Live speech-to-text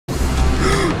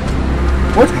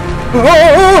What?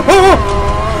 Oh!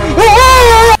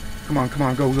 Come on, come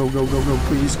on, go, go, go, go, go,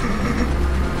 please.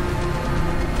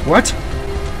 What?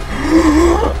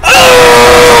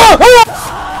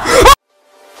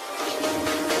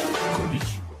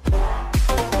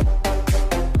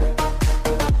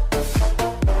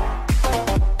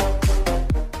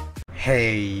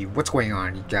 Hey, what's going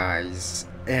on, you guys?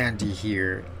 Andy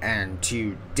here, and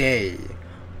today,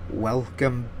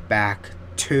 welcome back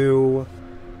to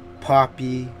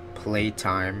Poppy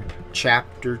Playtime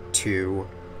Chapter 2,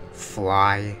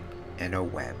 Fly in a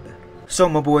Web. So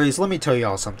my boys, let me tell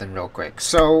y'all something real quick.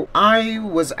 So I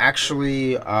was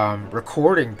actually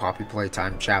recording Poppy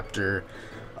Playtime Chapter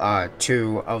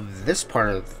 2 of this part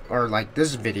of, or like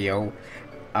this video,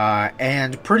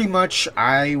 and pretty much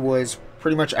I was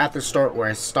pretty much at the start where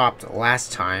I stopped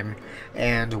last time,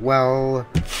 and well,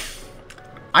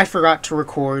 I forgot to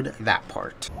record that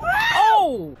part.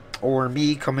 Oh! Or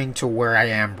me coming to where I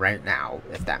am right now,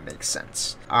 if that makes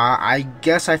sense. I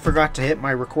guess I forgot to hit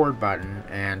my record button,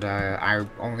 and I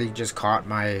only just caught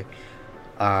my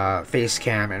face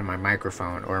cam and my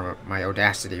microphone, or my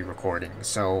Audacity recording,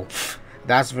 so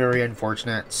that's very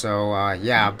unfortunate. So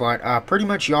yeah, but pretty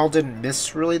much y'all didn't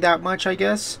miss really that much, I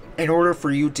guess. In order for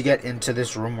you to get into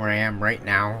this room where I am right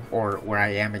now, or where I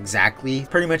am exactly,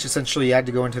 pretty much essentially you had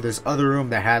to go into this other room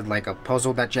that had like a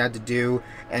puzzle that you had to do,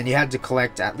 and you had to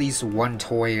collect at least one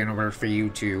toy in order for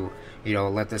you to, you know,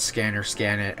 let the scanner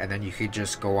scan it, and then you could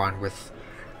just go on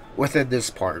within this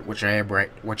part, which I am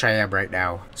right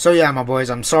now. So yeah, my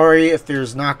boys, I'm sorry if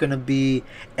there's not gonna be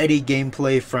any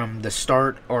gameplay from the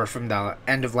start or from the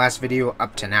end of last video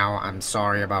up to now. I'm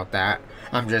sorry about that.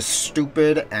 I'm just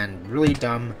stupid and really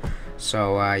dumb.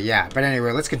 So yeah, but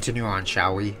anyway, let's continue on,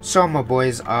 shall we? So my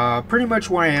boys, pretty much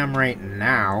where I am right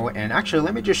now, and actually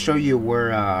let me just show you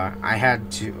where I had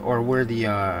to, or where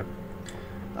the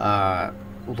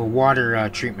water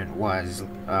treatment was.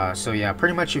 So yeah,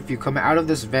 pretty much if you come out of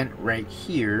this vent right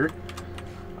here,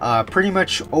 pretty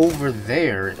much over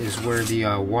there is where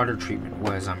the water treatment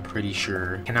was, I'm pretty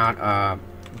sure. Cannot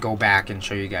go back and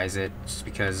show you guys it just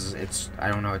because it's,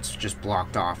 I don't know, it's just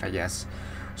blocked off, I guess.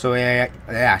 So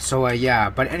yeah,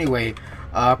 but anyway,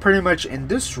 pretty much in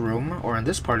this room, or in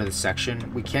this part of the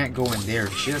section, we can't go in there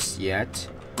just yet.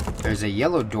 There's a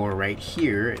yellow door right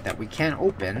here that we can't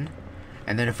open.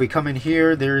 And then if we come in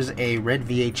here, there's a red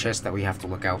VHS that we have to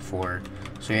look out for.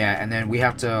 So yeah, and then we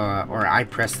have to, or I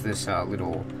press this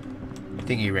little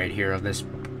thingy right here of this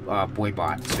boy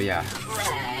bot. So yeah.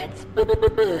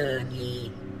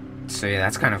 So yeah,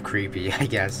 that's kind of creepy, I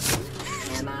guess.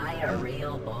 Am I a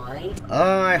real boy?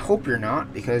 I hope you're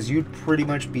not, because you'd pretty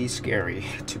much be scary,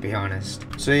 to be honest.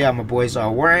 So yeah, my boys,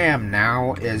 where I am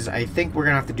now is, I think we're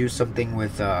gonna have to do something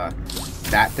with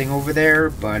that thing over there,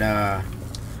 but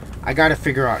I gotta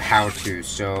figure out how to.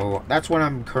 So that's what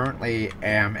I'm currently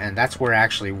am, and that's where I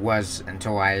actually was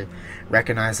until I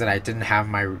recognized that I didn't have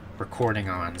my recording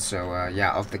on. So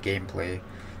yeah, of the gameplay.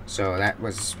 So that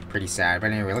was pretty sad.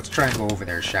 But anyway, let's try and go over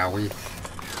there, shall we?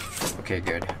 Okay,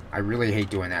 good. I really hate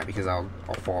doing that because I'll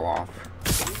fall off.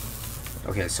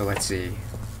 Okay, so let's see.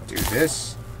 Do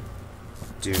this,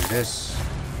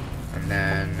 and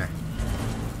then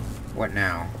what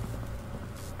now?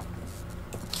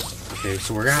 Okay,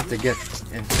 so we're gonna have to get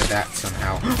into that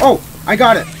somehow. Oh, I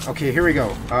got it. Okay, here we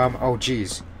go. Oh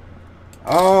geez.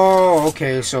 Oh,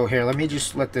 okay. So here, let me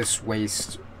just let this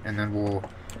waste, and then we'll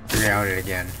figure out it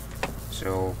again.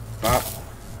 So bop,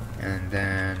 and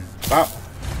then bop.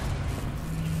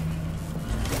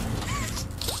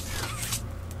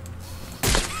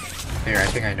 Here, I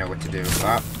think I know what to do.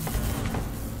 Bop,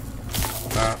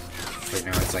 bop. Wait,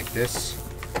 no, it's like this.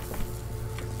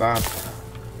 Bop.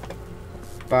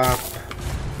 Bop.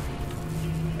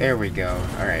 There we go.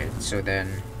 Alright, so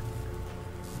then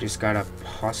just gotta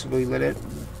possibly let it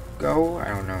go? I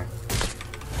don't know.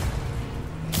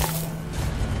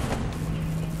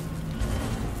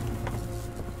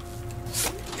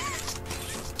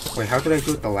 Wait, how did I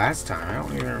do it the last time? I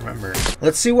don't even remember.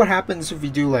 Let's see what happens if you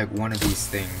do like one of these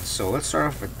things. So let's start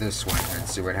off with this one and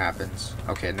see what happens.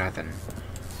 Okay, nothing.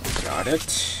 Got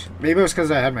it. Maybe it was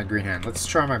because I had my green hand. Let's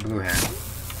try my blue hand.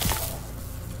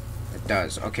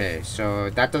 Does. Okay, so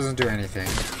that doesn't do anything.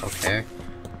 Okay.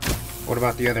 What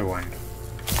about the other one?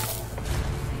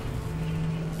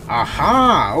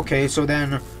 Aha! Okay, so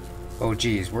then... Oh,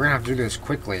 geez. We're gonna have to do this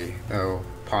quickly, though.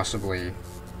 Possibly.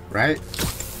 Right?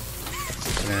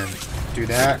 And then do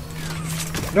that.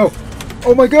 No!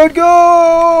 Oh my god, go!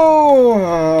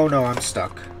 Oh, no, I'm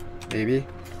stuck. Maybe.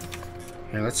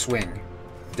 Here, let's swing.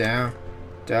 Down.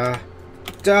 Da.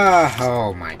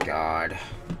 Oh my god.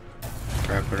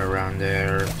 Wrap it around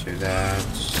there, do that.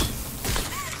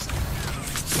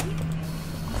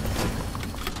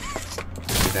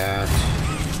 that.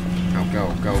 Now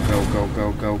go, go, go, go,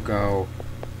 go, go, go.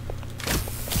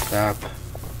 Bop,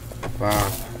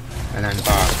 bop, and then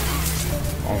bop.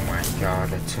 Oh my god,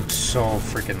 that took so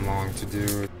freaking long to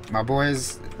do. My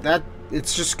boys,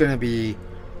 it's just gonna be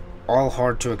all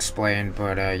hard to explain,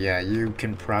 but yeah, you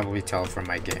can probably tell from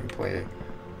my gameplay.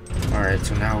 Alright,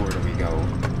 so now where do we go?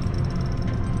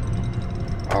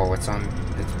 Oh, it's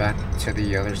back to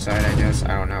the other side, I guess.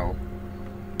 I don't know.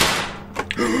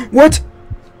 What?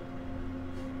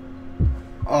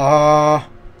 A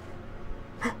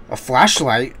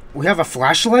flashlight? We have a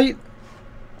flashlight?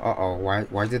 Uh-oh,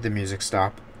 why did the music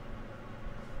stop?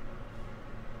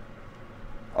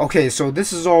 Okay, so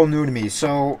this is all new to me,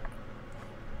 so...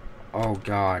 Oh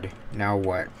god, now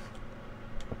what?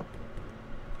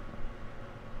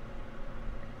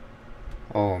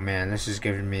 Oh man, this is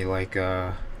giving me like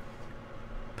a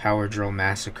Power Drill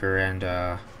Massacre and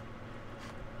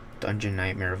Dungeon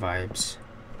Nightmare vibes.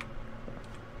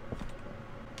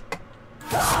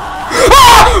 Ah!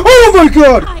 Oh my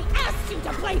god! I asked you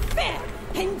to play fair,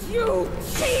 and you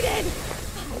cheated!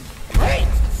 I hate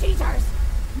cheaters!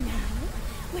 Now,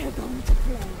 we're going to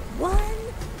play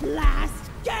one last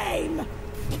game!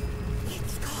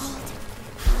 It's called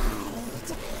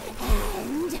Hide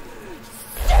and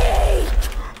Seek!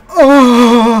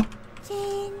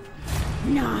 10,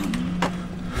 9,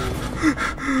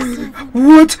 7,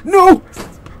 What? No!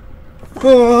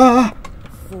 4,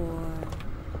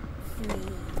 3,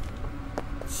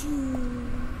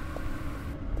 2...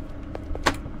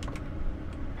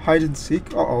 Hide and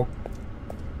seek? Uh-oh.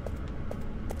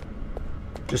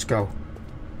 Just go.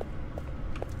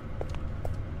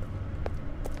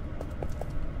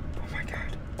 Oh my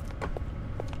god.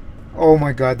 Oh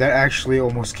my god, that actually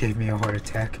almost gave me a heart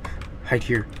attack. Hide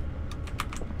here.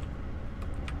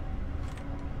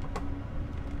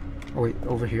 Oh wait,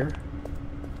 over here?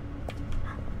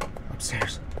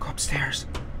 Upstairs. Go upstairs.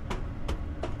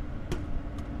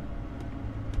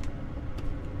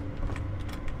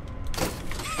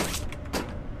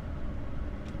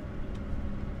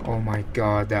 Oh my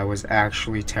god, that was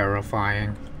actually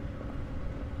terrifying.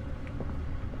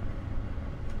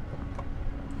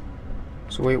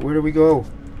 So wait, where do we go?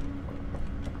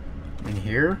 In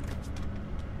here?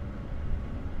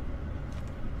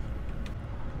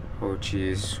 Oh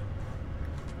jeez.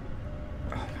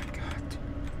 Oh my god.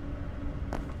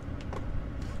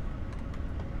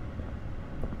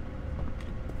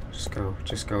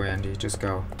 Just go, Andy, just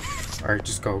go. Alright,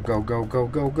 just go, go, go, go,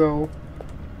 go, go.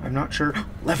 I'm not sure.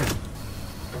 Lever!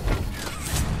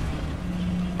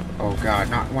 Oh god,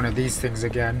 not one of these things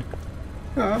again.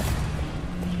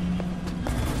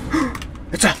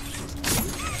 It's a...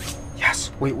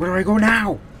 Yes! Wait, where do I go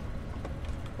now?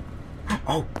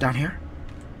 Oh, down here?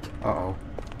 Uh-oh.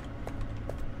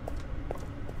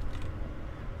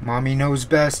 Mommy knows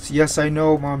best. Yes, I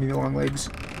know, Mommy Longlegs.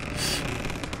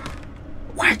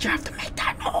 Why'd you have to make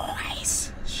that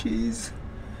noise?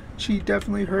 She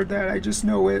definitely heard that. I just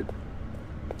know it.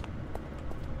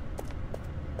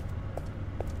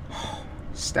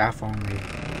 Staff only.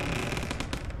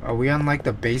 Are we on like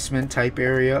the basement type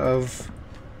area of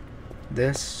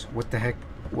this? What the heck?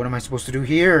 What am I supposed to do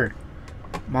here?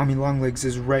 Mommy Longlegs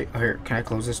is right here. Can I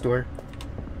close this door?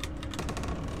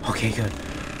 Okay, good.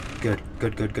 Good,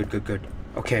 good, good, good, good, good.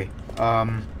 Okay.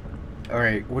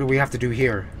 Alright, what do we have to do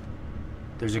here?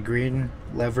 There's a green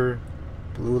lever,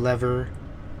 blue lever,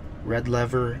 red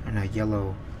lever, and a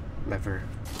yellow lever.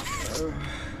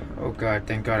 Oh god,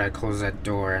 thank god I closed that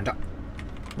door. And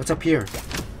what's up here?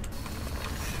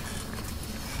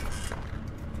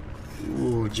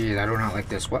 Ooh, geez, I do not like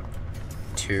this. What?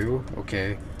 2?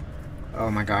 Okay. Oh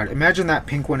my god. Imagine that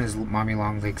pink one is Mommy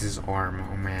Longlegs' arm.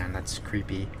 Oh man, that's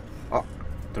creepy. Oh,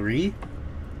 3?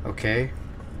 Okay.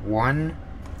 1.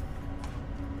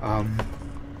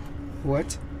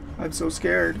 What? I'm so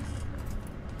scared.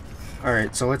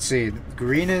 Alright, so let's see.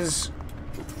 Green is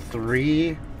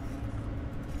 3.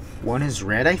 1 is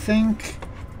red, I think?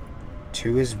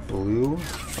 2 is blue?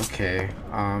 Okay.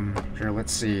 Here,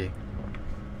 let's see.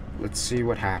 Let's see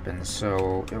what happens.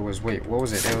 So, it was, wait, what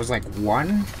was it? It was like 1?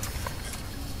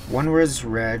 1 was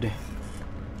red,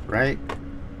 right?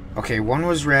 Okay, 1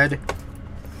 was red,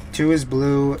 2 is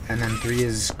blue, and then 3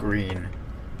 is green.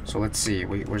 So let's see.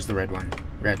 Wait, where's the red one?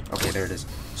 Red. Okay, there it is.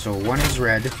 So 1 is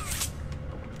red,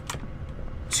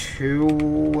 2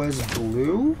 was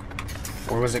blue?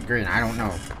 Or was it green? I don't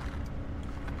know.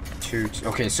 2,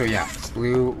 okay, so yeah.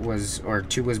 Blue was, or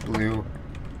 2 was blue.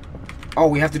 Oh,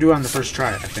 we have to do it on the first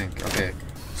try, I think. Okay,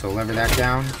 so lever that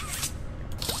down.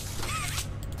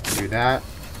 Do that.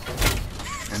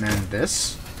 And then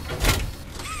this.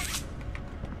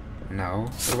 No.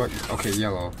 What about... Okay,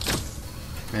 yellow.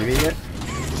 Maybe it?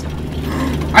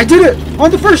 I did it! On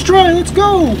the first try! Let's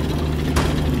go!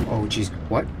 Oh, jeez.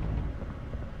 What?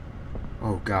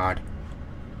 Oh, God.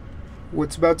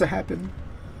 What's about to happen?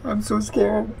 I'm so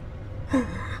scared.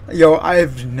 Yo,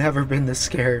 I've never been this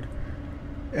scared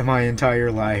in my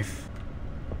entire life.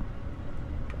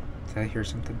 Did I hear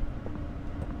something?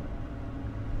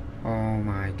 Oh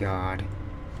my God.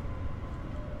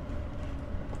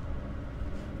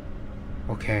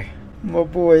 Okay. Oh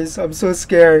boys, I'm so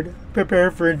scared.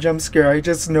 Prepare for a jump scare. I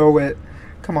just know it.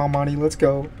 Come on, Monty, let's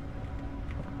go.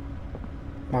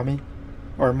 Mommy?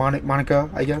 Or Monica,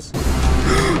 I guess.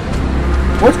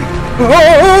 What?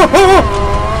 What?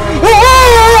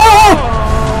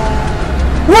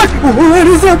 What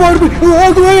is that about me?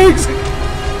 Long legs!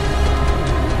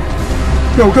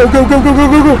 Go, go, go, go, go, go,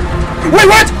 go, go! Wait,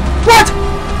 what? What?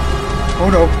 Oh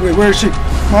no, wait, where is she?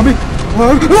 Mommy?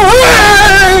 Long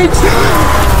legs!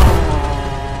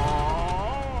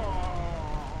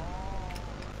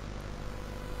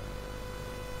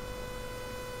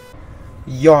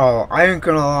 Y'all, I ain't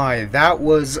gonna lie, that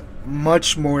was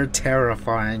much more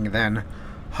terrifying than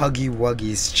Huggy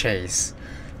Wuggy's chase.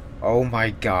 Oh my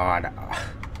God.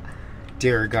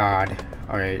 Dear God.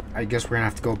 Alright, I guess we're gonna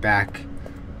have to go back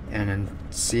and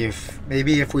see if,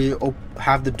 maybe if we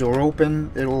have the door open,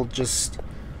 it'll just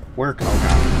work. Oh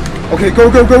God. Okay,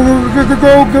 go, go, go, go, go, go,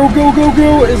 go, go, go, go,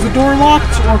 go. Is the door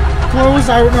locked or closed?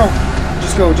 I don't know.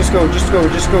 Just go, just go, just go,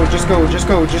 just go, just go, just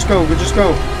go, just go, just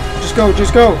go, just go,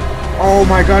 just go. Oh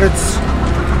my God, it's...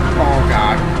 Oh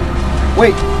God.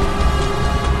 Wait.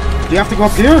 Do you have to go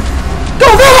up here?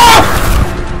 Go, Villa!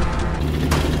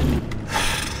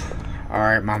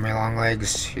 Alright, Mommy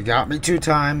Longlegs. You got me 2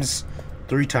 times.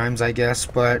 3 times, I guess,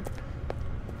 but...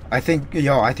 I think,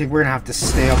 I think we're gonna have to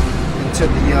stay up into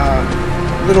the,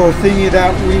 little thingy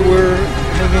that we were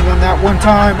hanging on that one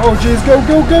time. Oh jeez, go,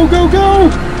 go, go, go, go!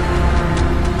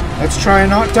 Let's try and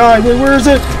not die. Wait, where is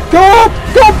it? Go up!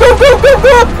 Go up, go, go, go,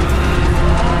 go up!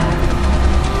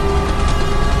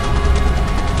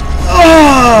 Oh!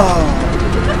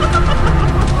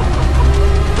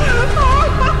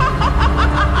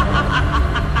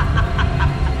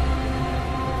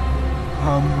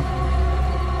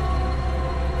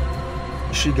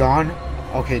 Is she gone?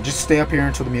 Okay, just stay up here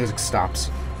until the music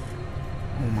stops.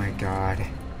 Oh my God.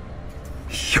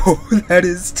 Yo, that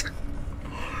is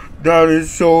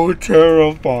so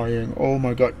terrifying. Oh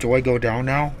my God. Do I go down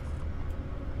now?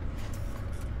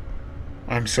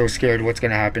 I'm so scared what's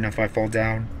gonna happen if I fall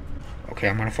down. Okay,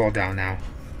 I'm gonna fall down now.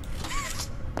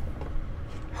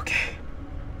 Okay.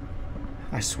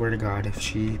 I swear to God, if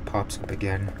she pops up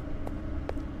again,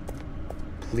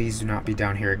 please do not be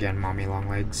down here again, Mommy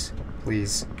Longlegs.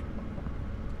 Please.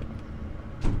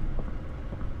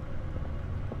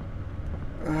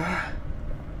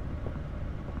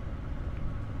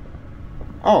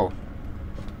 Oh.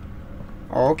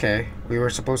 Oh, okay. We were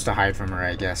supposed to hide from her,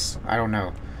 I guess. I don't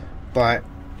know. But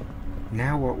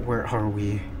now where are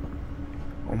we?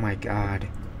 Oh my God.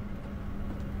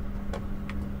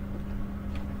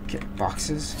 Okay,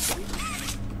 boxes.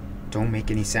 Don't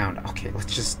make any sound. Okay,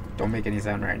 let's just don't make any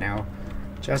sound right now.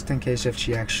 Just in case if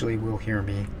she actually will hear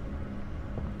me.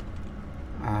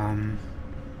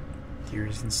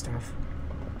 Ears and stuff.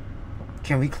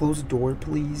 Can we close the door,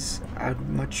 please? I'd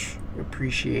much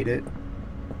appreciate it.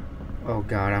 Oh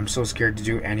God, I'm so scared to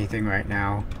do anything right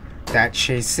now. That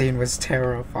chase scene was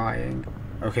terrifying.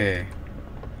 Okay.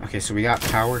 Okay, so we got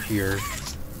power here.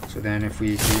 So then if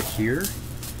we do it here...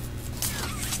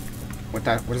 What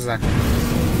is that?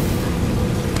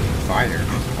 Fire.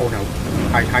 Oh no.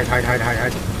 Hide, hide, hide, hide, hide,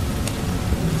 hide.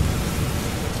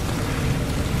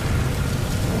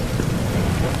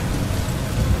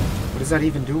 What is that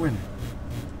even doing?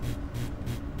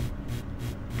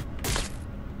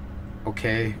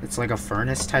 Okay, it's like a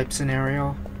furnace type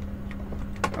scenario.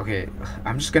 Okay,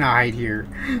 I'm just gonna hide here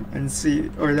and see,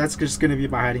 or that's just gonna be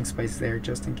my hiding space there,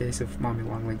 just in case if Mommy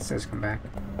Longlegs does come back.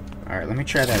 Alright, let me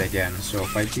try that again. So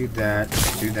if I do that,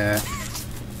 do that.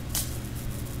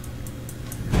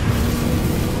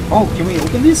 Oh, can we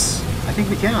open this? I think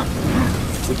we can.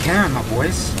 We can, my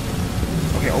boys.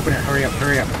 Okay, open it. Hurry up,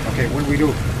 hurry up. Okay, what do we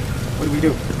do? What do we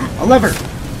do? A lever!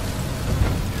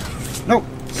 No,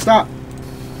 stop.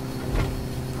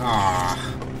 Ah,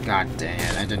 God dang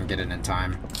it. I didn't get it in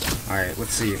time. Alright,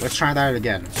 let's see. Let's try that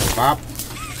again. So bop.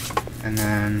 And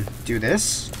then do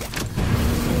this.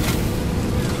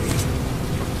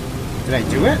 Did I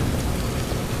do it?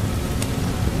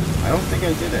 I don't think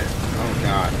I did it. Oh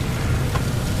God.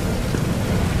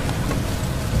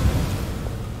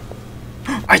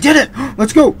 I did it!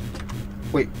 Let's go!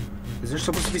 Wait. Is there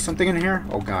supposed to be something in here?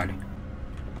 Oh god.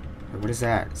 Wait, what is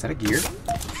that? Is that a gear?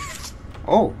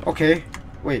 Oh, okay.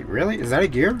 Wait, really? Is that a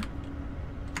gear?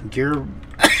 Gear...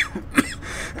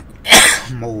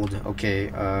 mold. Okay,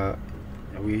 are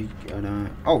we gonna...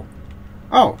 Oh!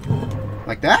 Oh!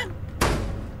 Like that?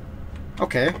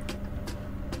 Okay.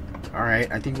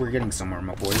 Alright, I think we're getting somewhere,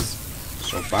 my boys.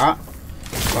 So, bop.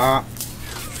 Bop.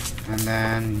 And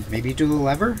then, maybe do the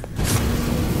lever?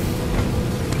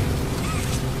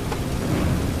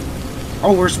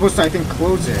 Oh, we're supposed to, I think,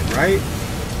 close it, right?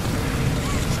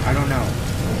 I don't know.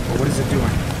 But what is it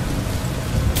doing?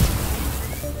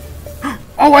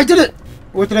 Oh, I did it!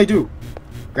 What did I do?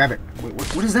 Grab it. Wait,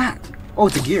 what is that? Oh,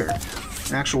 it's a gear.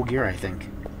 An actual gear, I think.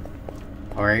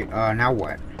 Alright, now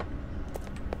what?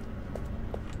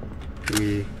 Do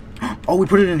we... Oh, we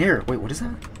put it in here. Wait, what is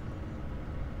that?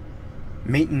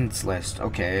 Maintenance list.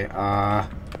 Okay,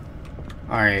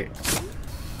 alright.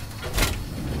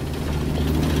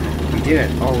 We did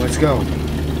it. Oh, let's go.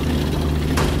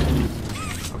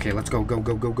 Okay, let's go. Go.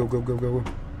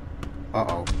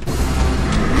 Uh-oh.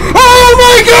 Oh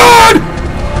my god!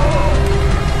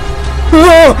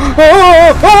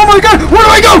 Oh my god! Where do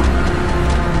I go?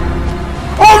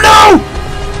 Oh no!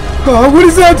 What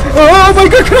is that? Oh my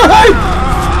god, can I hide?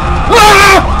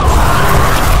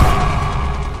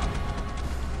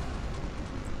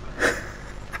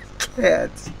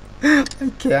 I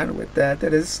can't with that.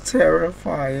 That is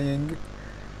terrifying.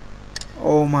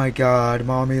 Oh my god,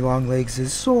 Mommy Longlegs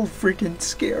is so freaking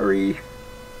scary.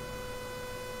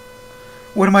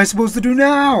 What am I supposed to do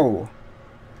now?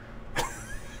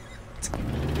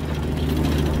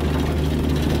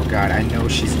 Oh god, I know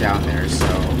she's down there, so...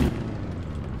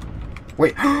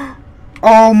 Wait.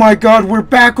 Oh my god, we're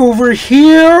back over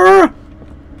here?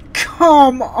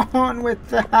 Come on with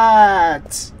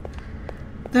that.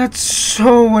 That's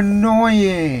so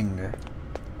annoying.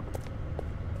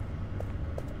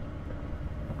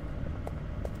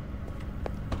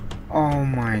 Oh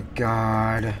my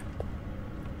god.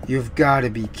 You've got to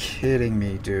be kidding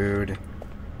me, dude.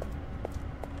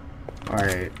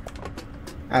 Alright.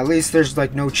 At least there's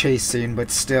like no chase scene,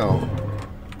 but still.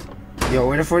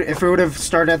 Yo, if it would have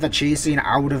started at the chase scene,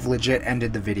 I would have legit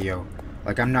ended the video.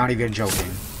 Like, I'm not even joking.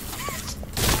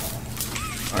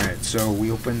 Alright, so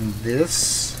we open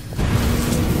this.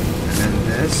 And then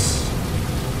this.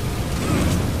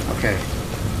 Okay.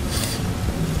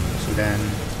 So then...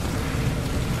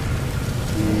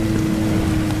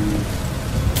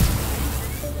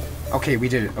 Okay, we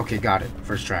did it. Okay, got it.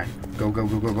 First try. Go.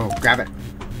 Grab it.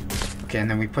 Okay,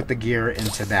 and then we put the gear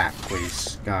into that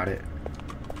place. Got it.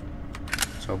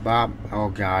 So, Bob... Oh,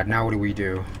 God. Now what do we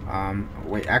do?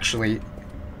 Wait, actually...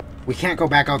 We can't go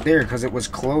back out there because it was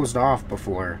closed off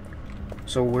before.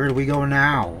 So, where do we go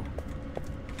now?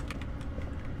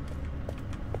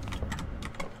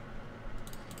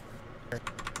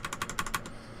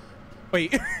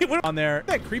 Wait, what on there?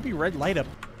 That creepy red light up.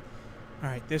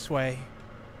 Alright, this way.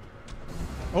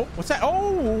 Oh, what's that?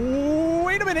 Oh,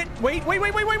 wait a minute. Wait,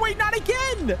 not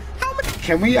again! How many?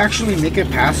 Can we actually make it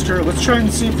past her? Let's try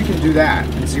and see if we can do that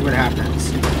and see what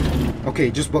happens. Okay,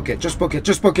 just book it. Just book it.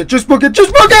 Go!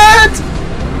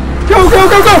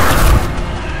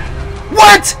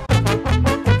 What?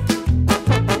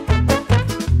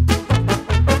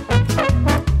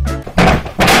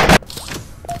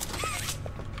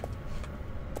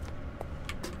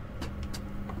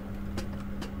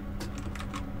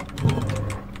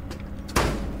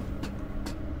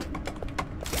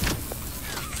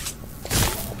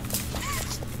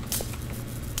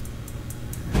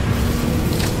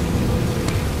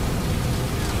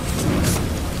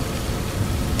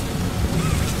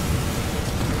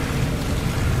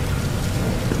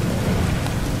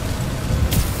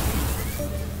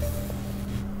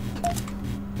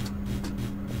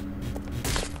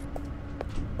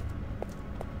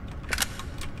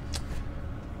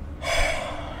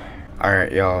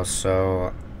 Alright, y'all,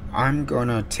 so I'm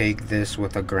gonna take this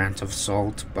with a grain of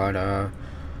salt, but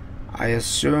I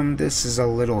assume this is a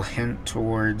little hint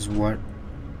towards what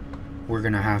we're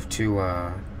gonna have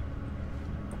to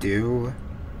do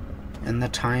in the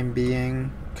time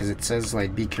being, because it says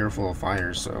like be careful of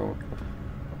fire, so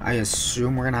I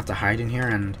assume we're gonna have to hide in here,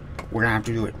 and we're gonna have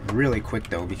to do it really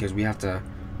quick though, because we have to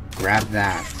grab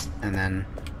that and then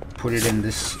put it in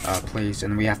this place,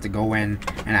 and we have to go in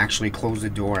and actually close the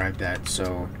door, I bet.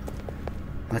 So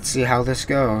let's see how this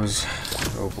goes.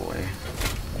 Oh boy.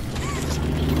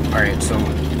 Alright, so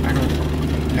I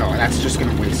don't... No, that's just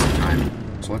gonna waste some time.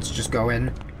 So let's just go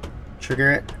in,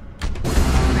 trigger it,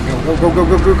 and then go.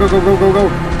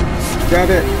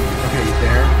 Grab it. Okay,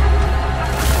 there.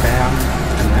 Bam.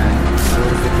 And then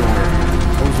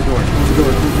close the door.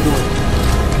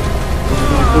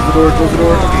 door, close the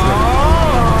door. Okay, good.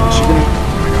 Is she gonna...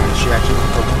 Oh my god, is she actually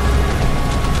gonna open?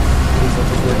 Please let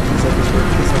this work, please let this work,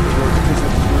 please let this work, please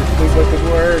let this work, please let this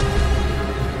work.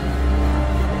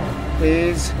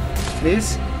 Please.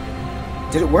 Please?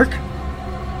 Did it work?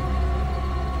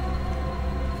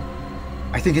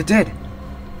 I think it did.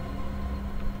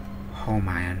 Oh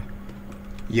man.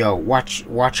 Yo, watch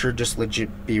her just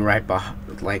legit be right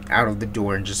behind, like out of the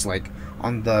door and just like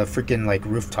on the freaking like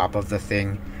rooftop of the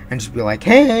thing and just be like,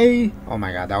 hey! Oh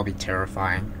my god, that would be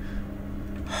terrifying.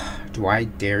 Do I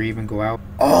dare even go out?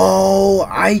 Oh,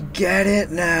 I get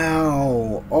it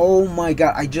now. Oh my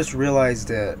god, I just realized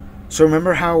it. So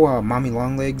remember how Mommy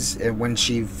Longlegs, when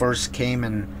she first came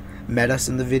and met us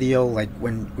in the video, like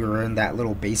when we were in that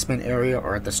little basement area,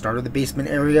 or at the start of the basement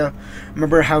area,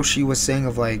 remember how she was saying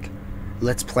of like,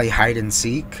 let's play hide and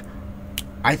seek?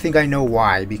 I think I know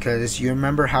why, because you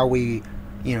remember how we,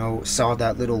 you know, saw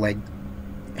that little like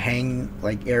hang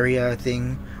like area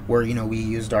thing where, you know, we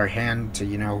used our hand to,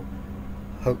 you know,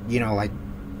 hook, you know, like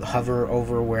hover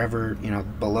over wherever, you know,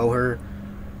 below her,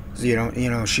 so you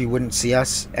know she wouldn't see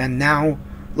us. And now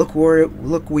look where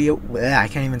I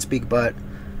can't even speak, but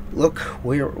look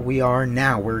where we are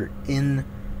now. We're in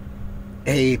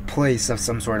a place of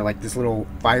some sort, of like this little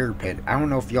fire pit. I don't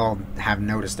know if y'all have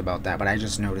noticed about that, but I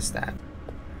just noticed that.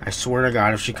 I swear to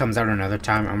god, if she comes out another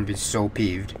time, I'm gonna be so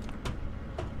peeved.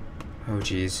 Oh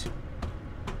jeez.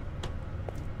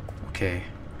 Okay,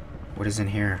 what is in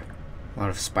here? A lot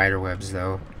of spider webs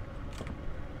though.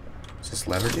 Does this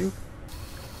lever do?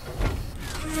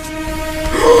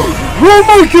 Oh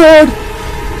my god!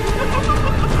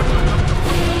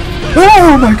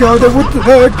 Oh my god, what the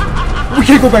heck? We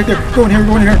can't go back there. Go in here,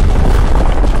 go in here.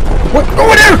 What?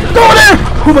 Go in here! Go in here!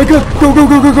 Oh my god, go, go,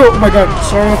 go, go, go! Oh my god,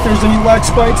 sorry if there's any lag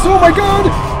spikes. Oh my god!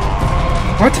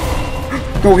 What?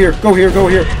 Go here, go here, go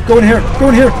here. Go in here, go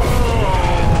in here.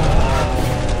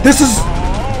 This is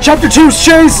Chapter 2's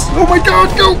chase! Oh my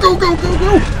god, go, go, go, go,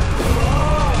 go!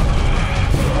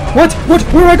 What? What?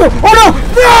 Where do I go? Oh no!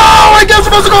 No! I guess I'm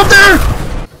supposed to go up there!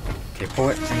 Okay, pull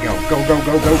it and go. Go, go,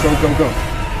 go, go, go, go, go.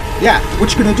 Yeah,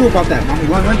 what you gonna do about that, Mommy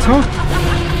Longlegs, huh?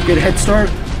 Get a head start?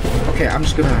 Okay, I'm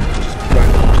just gonna run.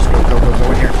 Just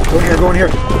go in here. Go in here, go in here.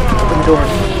 Open the door.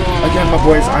 Again, my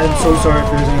boys, I am so sorry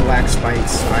if there's any lag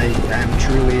spikes. I am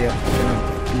truly gonna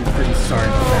be pretty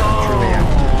sorry about that. I truly am.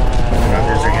 Oh my god,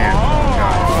 there's her hand. Oh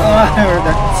god. I heard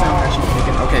that sound that she was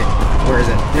making. Okay, where is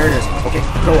it? There it is. Okay,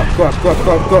 go up, go up, go up,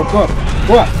 go up, go up, go up.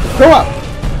 Go up, go up.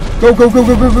 Go, go, go,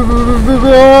 go, go, go, go, go, go,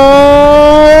 go.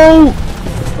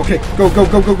 Okay, go, go,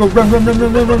 go, go, go, run, run, run,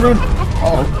 run, run, run, run.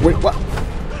 Oh, wait, what?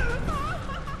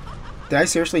 Did I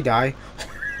seriously die?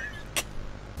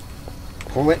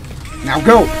 Pull it. Now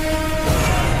go! Oh,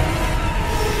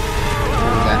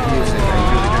 that music, I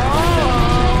really don't like that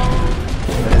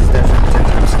music. That is definitely 10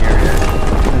 times scarier.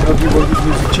 I love you, Wuggy's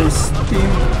music chase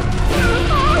theme.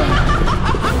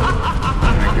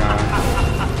 Oh my god.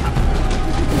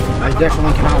 I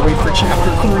definitely cannot wait for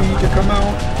Chapter 3 to come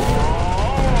out.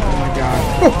 Oh my god.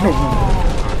 Oh, no,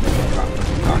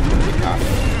 no, no.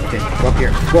 Okay, go up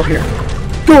here, go up here.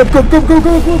 Go up, go, go, go,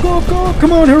 go, go, go, go.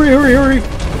 Come on, hurry, hurry, hurry.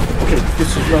 Okay, this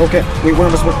is, okay. Wait, where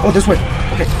am I supposed to, oh, this way.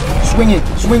 Okay, swinging,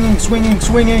 swinging, swinging,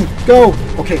 swinging. Go.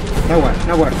 Okay, now what,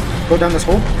 now what? Go down this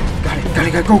hole. Got it, got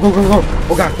it, got it. Go, go, go, go.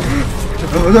 Oh god.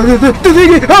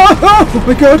 Oh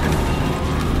my god.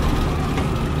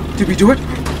 Did we do it?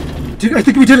 I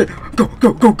think we did it. Go,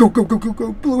 go, go, go, go, go, go,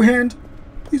 go. Blue hand.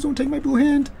 Please don't take my blue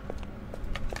hand.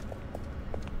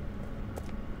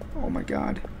 Oh my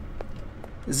god.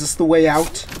 Is this the way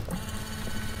out?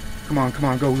 Come on,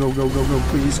 go, go, go, go, go,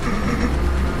 please.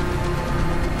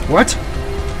 What?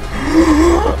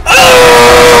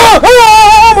 Ah!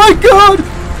 Oh my god!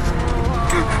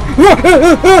 Go,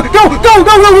 go, go,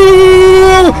 go,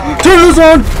 go! Turn this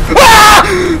on! Ah!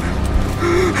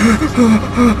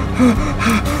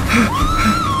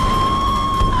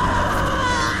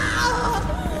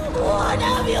 What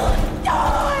have you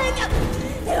done?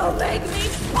 You make me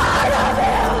part of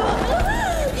him!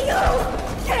 You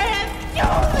can't do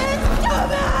this to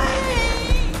me!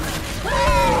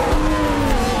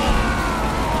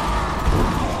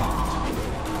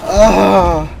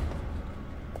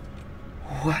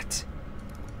 What?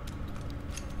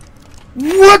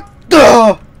 What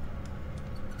the?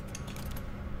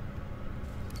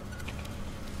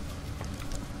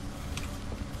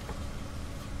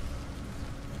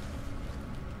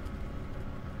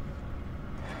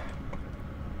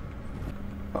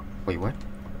 Oh, wait, what?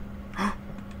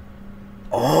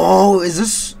 Oh, is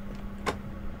this?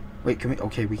 Wait, can we?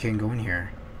 Okay, we can go in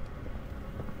here.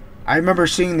 I remember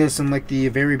seeing this in like the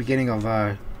very beginning of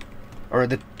or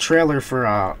the trailer for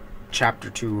chapter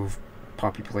 2 of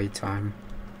Poppy Playtime.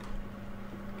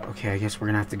 Okay, I guess we're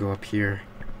gonna have to go up here.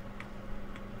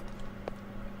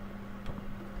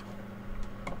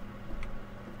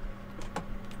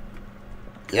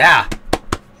 Yeah!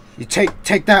 You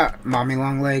take that, Mommy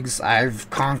Longlegs. I've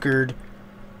conquered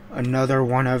another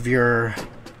one of your...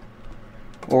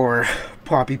 Or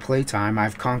Poppy Playtime.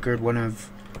 I've conquered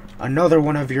another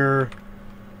one of your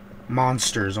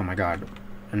monsters. Oh my god.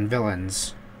 And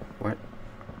villains. What?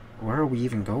 Where are we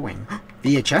even going?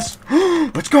 VHS?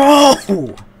 Let's go!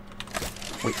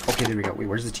 Wait, okay, there we go. Wait,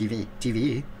 where's the TV?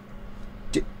 TV?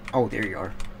 Oh, there you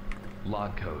are.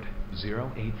 Log code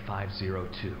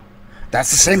 08502. That's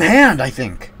the same hand, I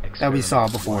think, that we saw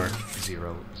before.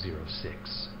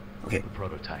 1006. Okay. The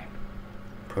prototype.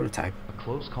 Prototype. A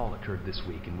close call occurred this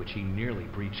week in which he nearly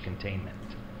breached containment.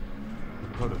 The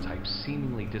prototype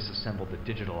seemingly disassembled the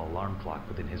digital alarm clock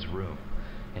within his room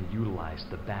and utilized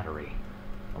the battery,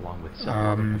 along with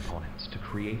several other components, to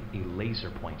create a laser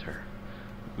pointer,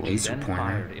 which he then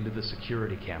fired into the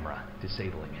security camera,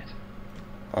 disabling it.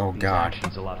 Oh These god.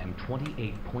 actions allowed him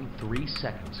 28.3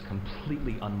 seconds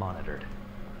completely unmonitored.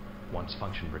 Once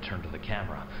function returned to the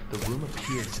camera, the room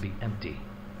appeared to be empty.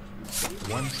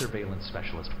 One surveillance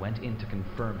specialist went in to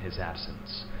confirm his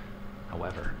absence.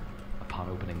 However, upon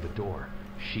opening the door,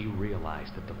 she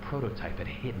realized that the prototype had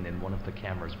hidden in one of the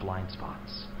camera's blind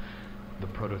spots. The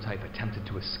prototype attempted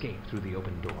to escape through the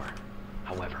open door.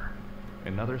 However,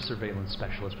 another surveillance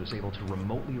specialist was able to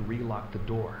remotely relock the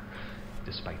door,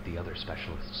 despite the other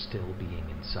specialists still being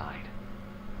inside.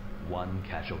 One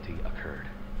casualty occurred.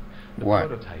 The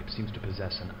prototype seems to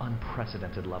possess an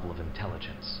unprecedented level of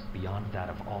intelligence, beyond that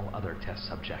of all other test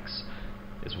subjects,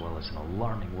 as well as an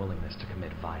alarming willingness to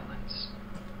commit violence.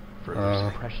 Further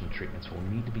suppression treatments will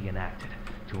need to be enacted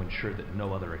to ensure that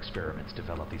no other experiments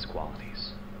develop these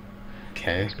qualities.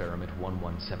 Okay. Experiment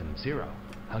 1170,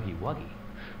 Huggy Wuggy,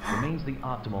 remains the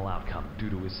optimal outcome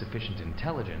due to his sufficient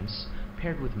intelligence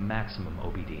paired with maximum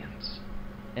obedience.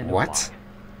 End of what?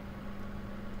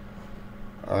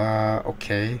 log.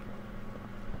 Okay.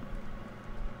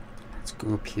 Let's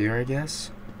go up here, I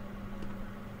guess.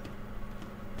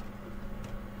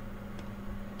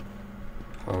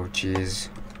 Oh, jeez.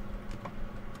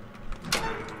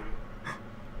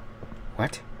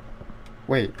 What?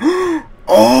 Wait.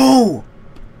 Oh!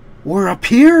 We're up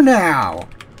here now!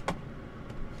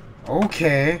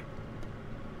 Okay.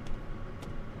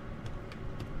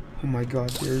 Oh my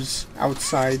god, there's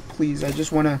outside. Please, I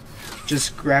just want to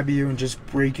just grab you and just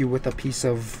break you with a piece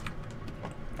of...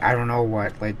 I don't know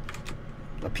what, like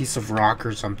a piece of rock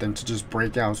or something to just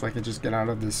break out so I can just get out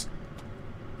of this...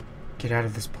 Get out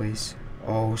of this place.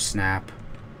 Oh, snap.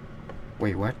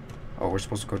 Wait, what? Oh, we're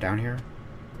supposed to go down here?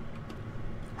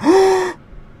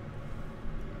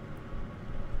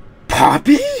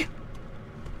 Poppy?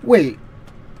 Wait.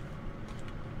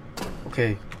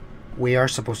 Okay. We are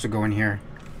supposed to go in here.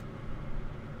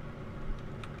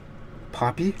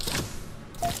 Poppy?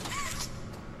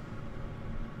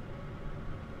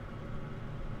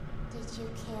 Did you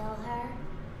kill her?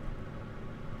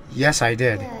 Yes, I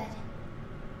did. Good.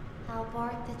 I'll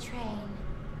board the train.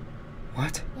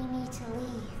 What? We need to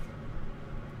leave.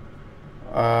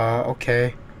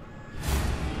 Okay.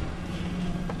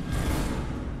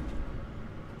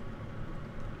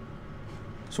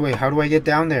 So wait, how do I get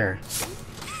down there?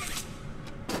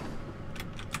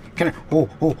 Can I? Oh.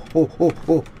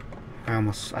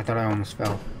 I thought I almost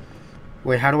fell.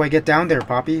 Wait, how do I get down there,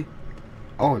 Poppy?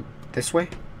 Oh, this way?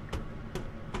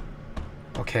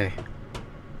 Okay.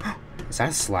 Is that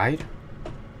a slide?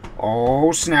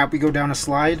 Oh, snap, we go down a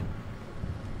slide?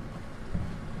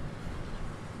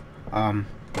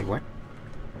 Wait, what?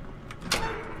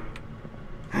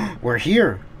 We're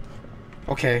here!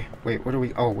 Okay, wait, what are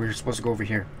we... Oh, we're supposed to go over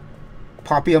here.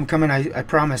 Poppy, I'm coming, I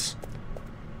promise.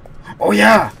 Oh,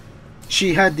 yeah!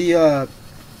 She had the,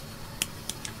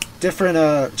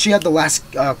 different, she had the last,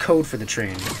 code for the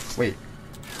train. Wait,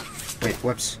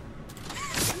 whoops.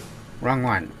 Wrong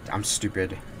one. I'm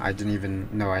stupid. I didn't even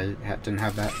know I didn't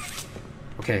have that.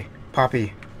 Okay,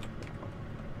 Poppy.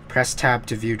 Press tab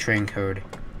to view train code.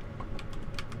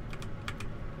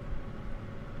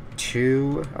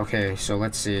 2. Okay, so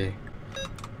let's see.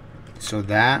 So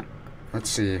that, let's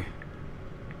see.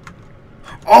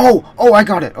 Oh, I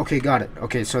got it. Okay, got it.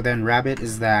 Okay, so then rabbit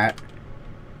is that.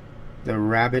 The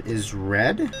rabbit is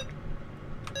red.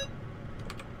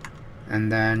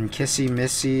 And then Kissy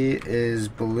Missy is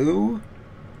blue.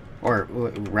 Or,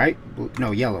 right?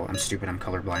 No, yellow. I'm stupid. I'm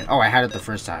colorblind. Oh, I had it the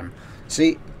first time.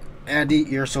 See? Andy,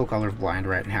 you're so colorblind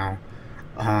right now.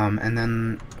 And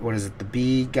then, what is it? The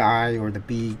bee guy or the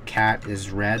bee cat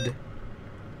is red.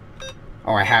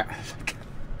 Oh, I had...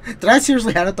 Did I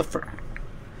seriously had it the first...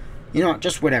 You know what,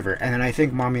 just whatever. And then I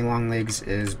think Mommy Longlegs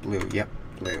is blue. Yep,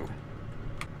 blue.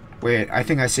 Wait, I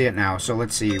think I see it now. So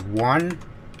let's see. 1.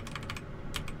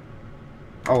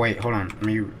 Oh, wait, hold on. Let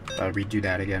me redo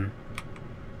that again.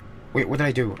 Wait, what did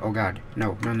I do? Oh, God.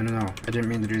 No. I didn't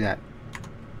mean to do that.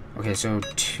 Okay, so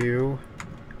 2.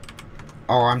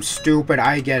 Oh, I'm stupid.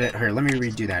 I get it. Here, let me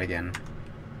redo that again.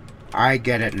 I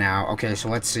get it now. Okay, so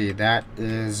let's see. That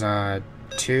is,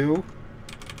 2.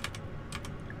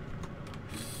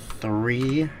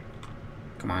 3.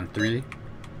 Come on, 3.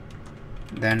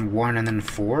 Then 1 and then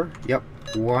 4. Yep,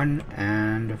 1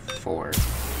 and 4.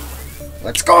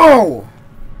 Let's go!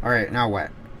 Alright, now what?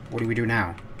 What do we do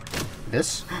now?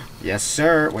 This? Yes,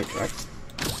 sir. Wait, what?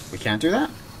 We can't do that?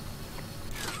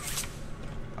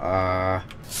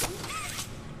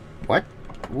 What?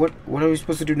 What are we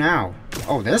supposed to do now?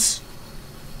 Oh, this?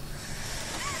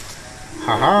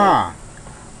 Haha!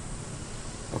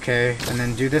 Okay, and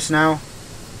then do this now?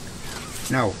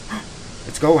 No.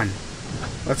 It's going.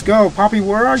 Let's go. Poppy,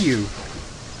 where are you?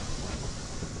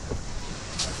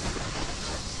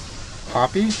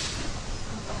 Poppy?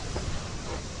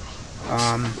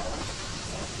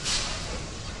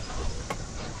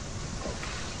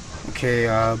 Okay,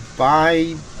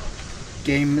 bye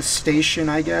game station,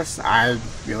 I guess? I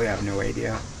really have no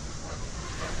idea.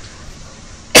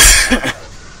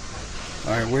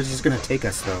 Alright, where's this gonna take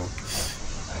us, though?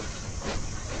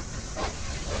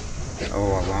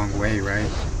 Oh, a long way, right?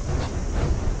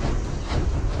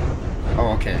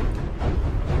 Oh, okay.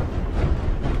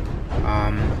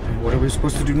 What are we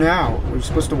supposed to do now? Are we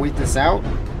supposed to wait this out?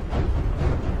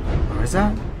 What is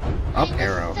that? Up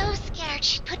arrow. I was so scared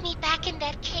she'd put me back in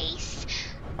that case.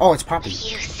 Oh, it's Poppy.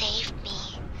 But you saved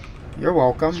me. You're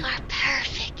welcome. You are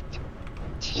perfect.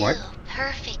 Too What?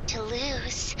 perfect to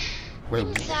lose. Wait.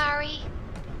 I'm sorry.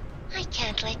 I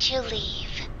can't let you leave.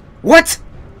 What?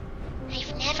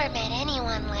 I've never met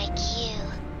anyone like you.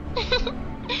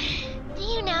 Do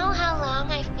you know how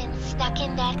long I've been stuck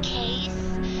in that case?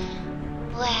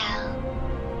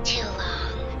 Well, too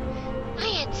long. I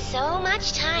had so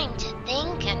much time to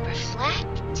think and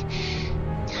reflect.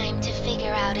 Time to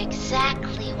figure out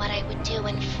exactly what I would do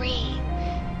when free.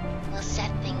 We'll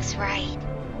set things right.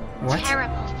 What?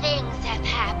 Terrible things have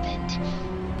happened.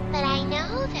 But I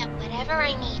know that whatever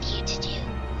I need you to do,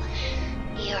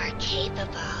 you're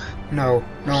capable. No,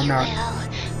 I'm not.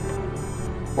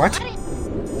 What?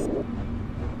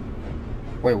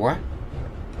 Wait, what?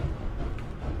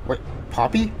 Wait,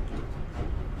 Poppy?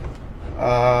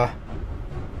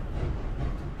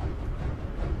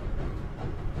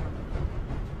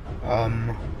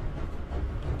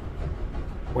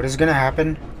 What is gonna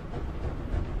happen?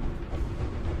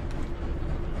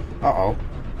 Uh-oh.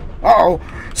 Uh-oh!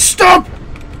 Stop!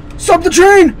 Stop the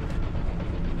train!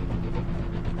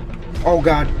 Oh,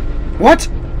 God. What?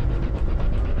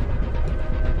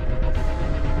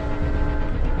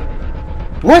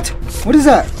 What? What is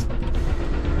that?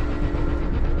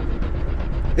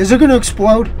 Is it gonna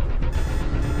explode?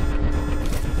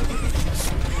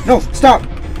 No, stop!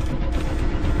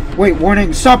 Wait,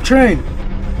 warning, stop train!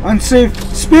 Unsafe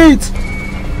speeds!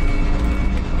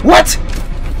 What?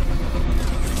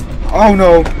 Oh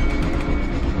no.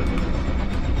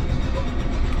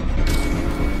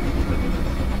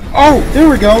 Oh, there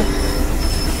we go.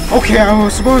 Okay, I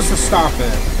was supposed to stop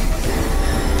it.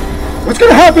 What's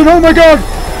gonna happen? Oh my god!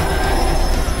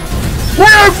 Why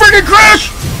did I freaking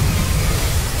crash?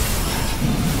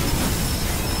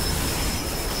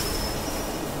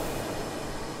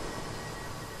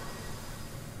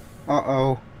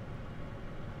 Uh-oh.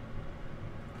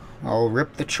 I'll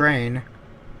rip the train.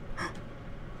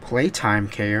 Playtime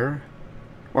care.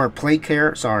 Or play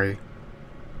care, sorry.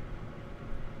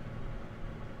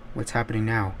 What's happening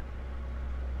now?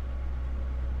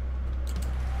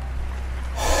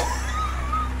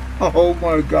 Oh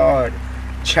my god.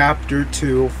 Chapter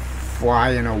 2,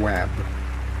 Fly in a Web.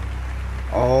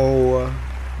 Oh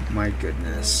my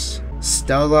goodness.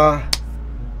 Stella,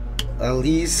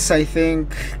 Elise, I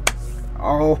think.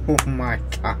 Oh my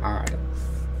god.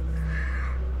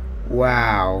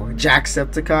 Wow.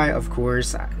 Jacksepticeye, of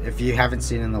course. If you haven't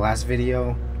seen it in the last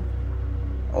video.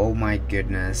 Oh my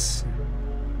goodness.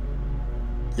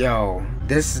 Yo,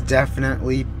 this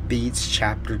definitely beats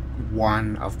chapter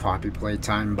 1 of Poppy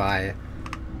Playtime by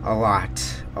a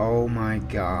lot. Oh my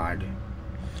god.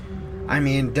 I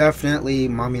mean, definitely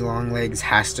Mommy Longlegs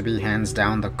has to be hands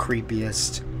down the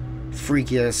creepiest,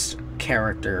 freakiest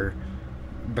character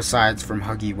besides from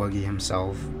Huggy Wuggy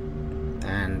himself.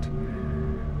 And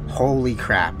holy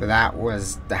crap, that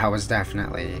was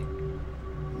definitely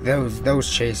those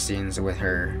chase scenes with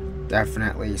her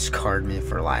definitely scarred me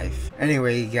for life.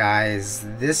 Anyway, guys,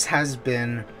 this has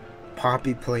been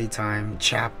Poppy Playtime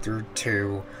Chapter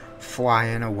 2, Fly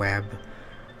in a Web.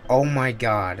 Oh my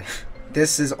god,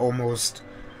 this is almost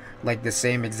like the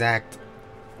same exact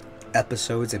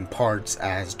episodes and parts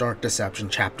as Dark Deception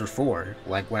Chapter 4,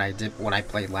 like what I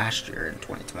played last year in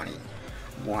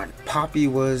 2021. Poppy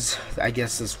was, I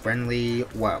guess, this friendly,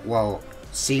 well,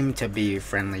 seemed to be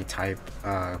friendly type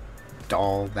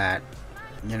doll that,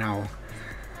 you know,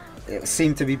 it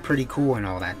seemed to be pretty cool and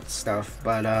all that stuff.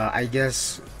 But I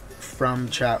guess from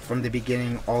the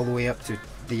beginning all the way up to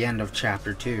the end of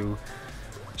Chapter 2,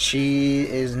 she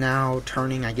is now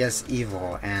turning, I guess,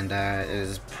 evil, and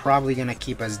is probably gonna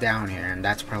keep us down here, and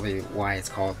that's probably why it's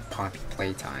called Poppy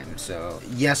Playtime. So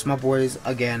yes, my boys,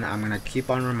 again, I'm gonna keep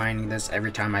on reminding this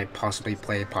every time I possibly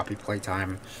play Poppy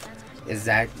Playtime, is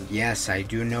that yes, I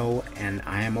do know and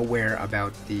I am aware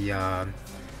about the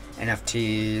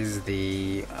NFTs,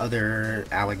 the other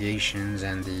allegations,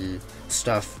 and the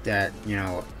stuff that, you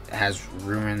know, has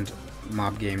ruined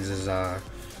Mob Games'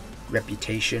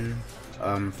 reputation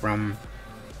from,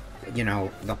 you know,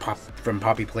 from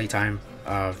Poppy Playtime,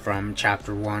 from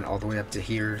Chapter 1 all the way up to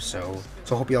here. So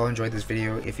hope you all enjoyed this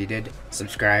video. If you did,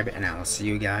 subscribe, and I'll see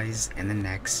you guys in the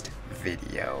next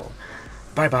video.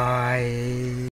 Bye bye.